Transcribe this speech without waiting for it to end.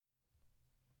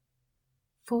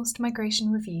Forced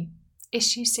Migration Review,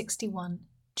 Issue 61,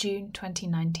 June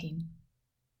 2019.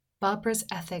 Barbara's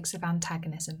Ethics of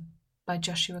Antagonism by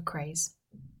Joshua Craze.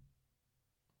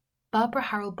 Barbara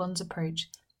Harrell Bond's approach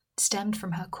stemmed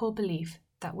from her core belief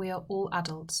that we are all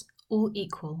adults, all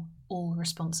equal, all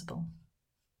responsible.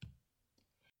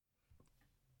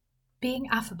 Being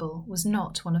affable was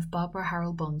not one of Barbara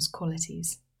Harrell Bond's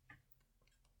qualities.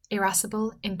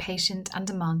 Irascible, impatient, and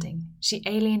demanding, she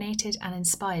alienated and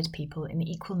inspired people in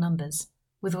equal numbers,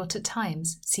 with what at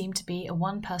times seemed to be a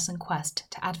one-person quest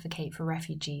to advocate for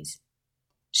refugees.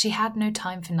 She had no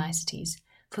time for niceties,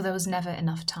 for there was never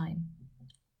enough time.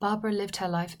 Barbara lived her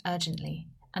life urgently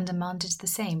and demanded the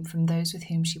same from those with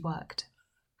whom she worked.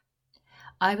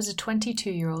 I was a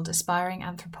 22-year-old aspiring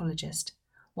anthropologist,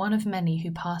 one of many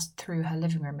who passed through her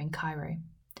living room in Cairo,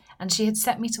 and she had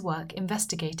set me to work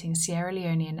investigating Sierra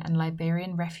Leonean and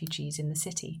Liberian refugees in the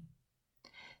city.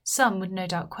 Some would no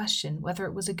doubt question whether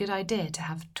it was a good idea to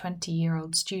have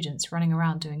 20-year-old students running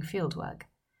around doing field work.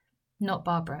 Not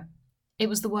Barbara. It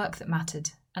was the work that mattered,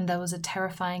 and there was a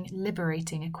terrifying,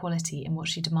 liberating equality in what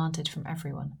she demanded from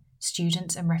everyone,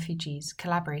 students and refugees,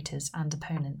 collaborators and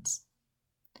opponents.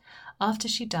 After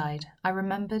she died, I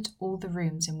remembered all the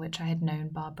rooms in which I had known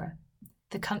Barbara.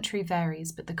 The country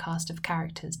varies, but the cast of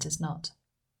characters does not.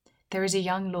 There is a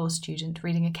young law student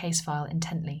reading a case file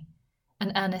intently,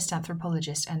 an earnest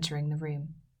anthropologist entering the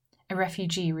room, a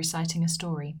refugee reciting a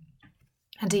story,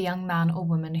 and a young man or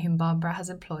woman whom Barbara has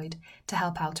employed to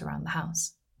help out around the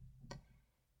house.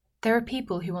 There are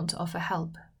people who want to offer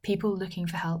help, people looking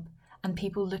for help, and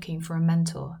people looking for a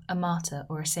mentor, a martyr,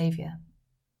 or a saviour.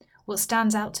 What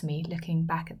stands out to me, looking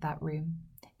back at that room,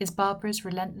 is Barbara's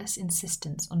relentless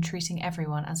insistence on treating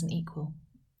everyone as an equal.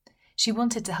 She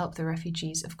wanted to help the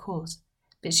refugees, of course,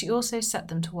 but she also set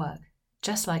them to work,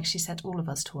 just like she set all of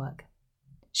us to work.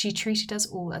 She treated us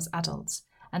all as adults,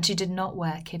 and she did not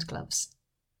wear kid gloves.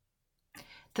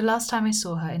 The last time I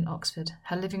saw her in Oxford,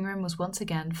 her living room was once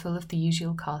again full of the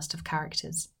usual cast of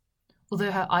characters.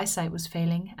 Although her eyesight was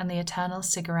failing and the eternal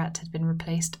cigarette had been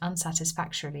replaced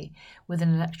unsatisfactorily with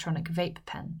an electronic vape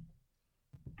pen.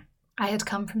 I had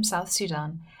come from South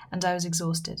Sudan and I was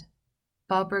exhausted.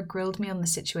 Barbara grilled me on the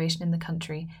situation in the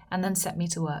country and then set me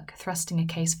to work, thrusting a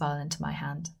case file into my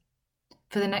hand.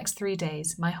 For the next 3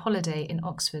 days, my holiday in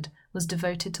Oxford was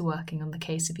devoted to working on the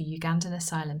case of a Ugandan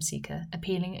asylum seeker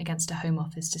appealing against a Home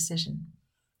Office decision.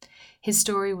 His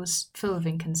story was full of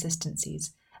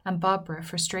inconsistencies, and Barbara,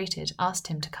 frustrated, asked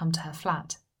him to come to her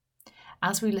flat.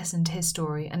 As we listened to his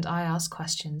story and I asked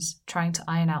questions, trying to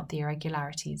iron out the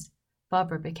irregularities,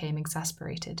 Barbara became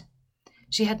exasperated.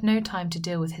 She had no time to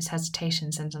deal with his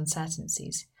hesitations and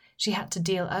uncertainties. She had to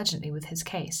deal urgently with his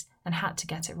case and had to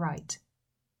get it right.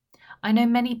 I know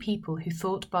many people who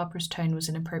thought Barbara's tone was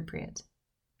inappropriate,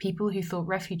 people who thought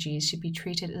refugees should be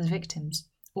treated as victims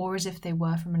or as if they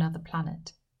were from another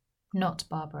planet. Not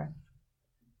Barbara.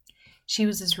 She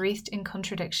was as wreathed in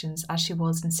contradictions as she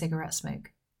was in cigarette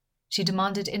smoke. She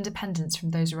demanded independence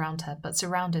from those around her, but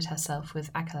surrounded herself with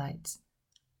acolytes.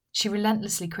 She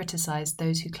relentlessly criticised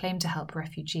those who claimed to help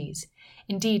refugees.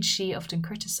 Indeed, she often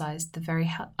criticised the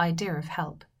very idea of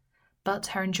help. But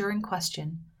her enduring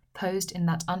question, posed in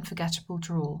that unforgettable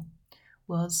drawl,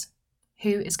 was,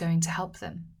 who is going to help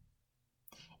them?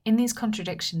 In these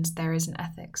contradictions there is an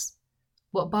ethics.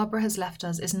 What Barbara has left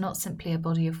us is not simply a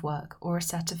body of work or a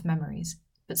set of memories,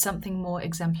 but something more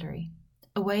exemplary,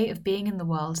 a way of being in the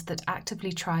world that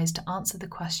actively tries to answer the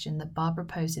question that Barbara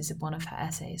poses in one of her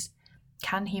essays: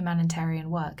 can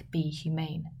humanitarian work be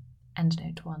humane?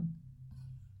 Endnote 1.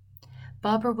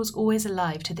 Barbara was always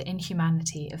alive to the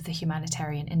inhumanity of the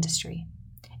humanitarian industry.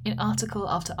 In article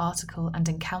after article and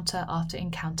encounter after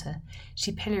encounter,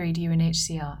 she pilloried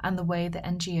UNHCR and the way the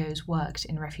NGOs worked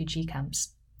in refugee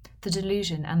camps, the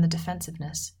delusion and the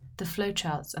defensiveness, the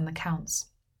flowcharts and the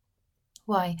counts.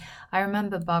 Why, I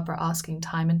remember Barbara asking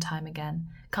time and time again,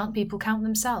 can't people count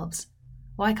themselves?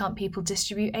 Why can't people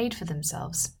distribute aid for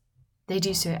themselves? They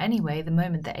do so anyway the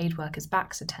moment the aid workers'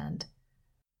 backs are turned.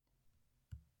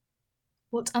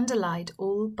 What underlied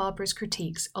all Barbara's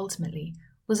critiques ultimately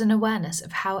was an awareness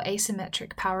of how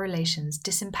asymmetric power relations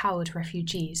disempowered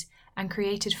refugees and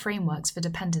created frameworks for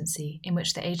dependency in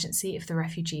which the agency of the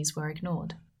refugees were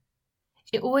ignored.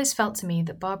 It always felt to me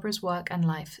that Barbara's work and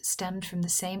life stemmed from the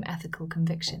same ethical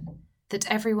conviction,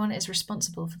 that everyone is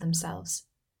responsible for themselves.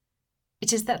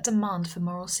 It is that demand for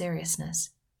moral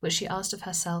seriousness, which she asked of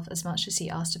herself as much as she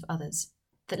asked of others,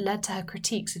 that led to her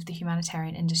critiques of the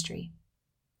humanitarian industry.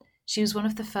 She was one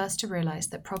of the first to realise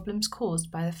that problems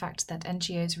caused by the fact that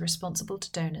NGOs are responsible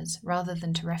to donors rather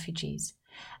than to refugees,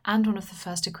 and one of the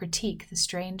first to critique the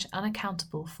strange,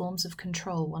 unaccountable forms of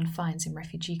control one finds in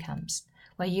refugee camps,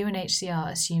 where UNHCR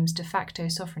assumes de facto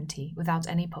sovereignty without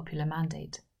any popular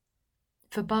mandate.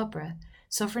 For Barbara,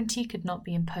 sovereignty could not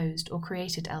be imposed or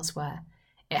created elsewhere.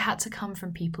 It had to come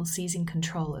from people seizing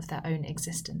control of their own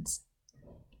existence.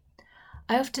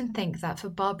 I often think that for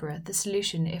Barbara, the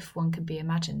solution, if one could be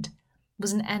imagined,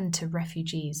 was an end to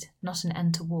refugees, not an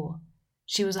end to war.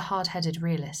 She was a hard-headed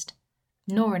realist.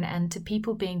 Nor an end to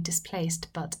people being displaced,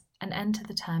 but an end to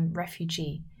the term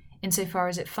refugee, insofar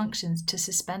as it functions to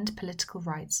suspend political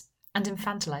rights and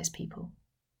infantilize people.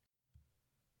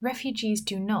 Refugees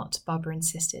do not, Barbara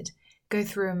insisted, go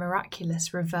through a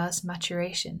miraculous reverse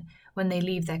maturation when they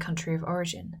leave their country of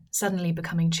origin, suddenly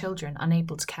becoming children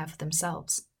unable to care for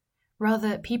themselves.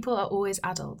 Rather, people are always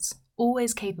adults,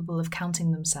 always capable of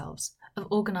counting themselves, of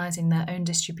organising their own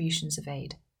distributions of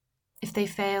aid. If they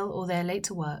fail, or they are late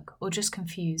to work, or just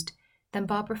confused, then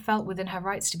Barbara felt within her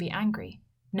rights to be angry.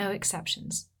 No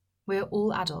exceptions. We are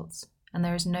all adults, and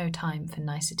there is no time for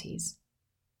niceties.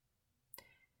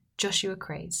 Joshua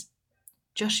Craze.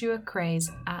 Joshua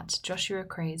Craze at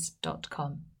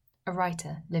joshuacraze.com, a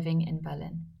writer living in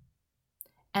Berlin.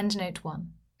 Endnote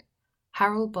 1.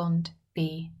 Harold Bond,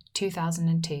 B.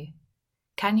 2002.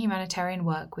 Can humanitarian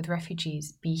work with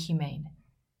refugees be humane?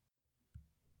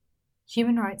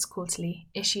 Human Rights Quarterly,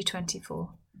 Issue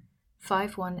 24,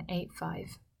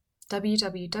 5185,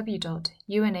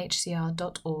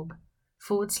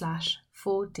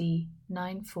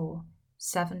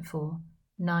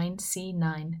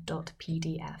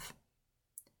 www.unhcr.org/4D94749C9.pdf.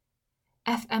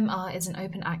 FMR is an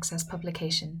open access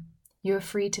publication. You are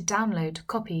free to download,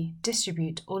 copy,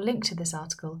 distribute, or link to this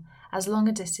article as long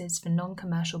as it is for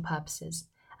non-commercial purposes,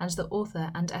 and the author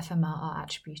and FMR are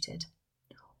attributed.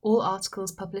 All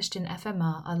articles published in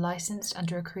FMR are licensed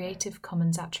under a Creative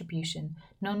Commons Attribution,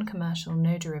 non-commercial,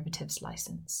 no derivatives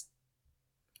license.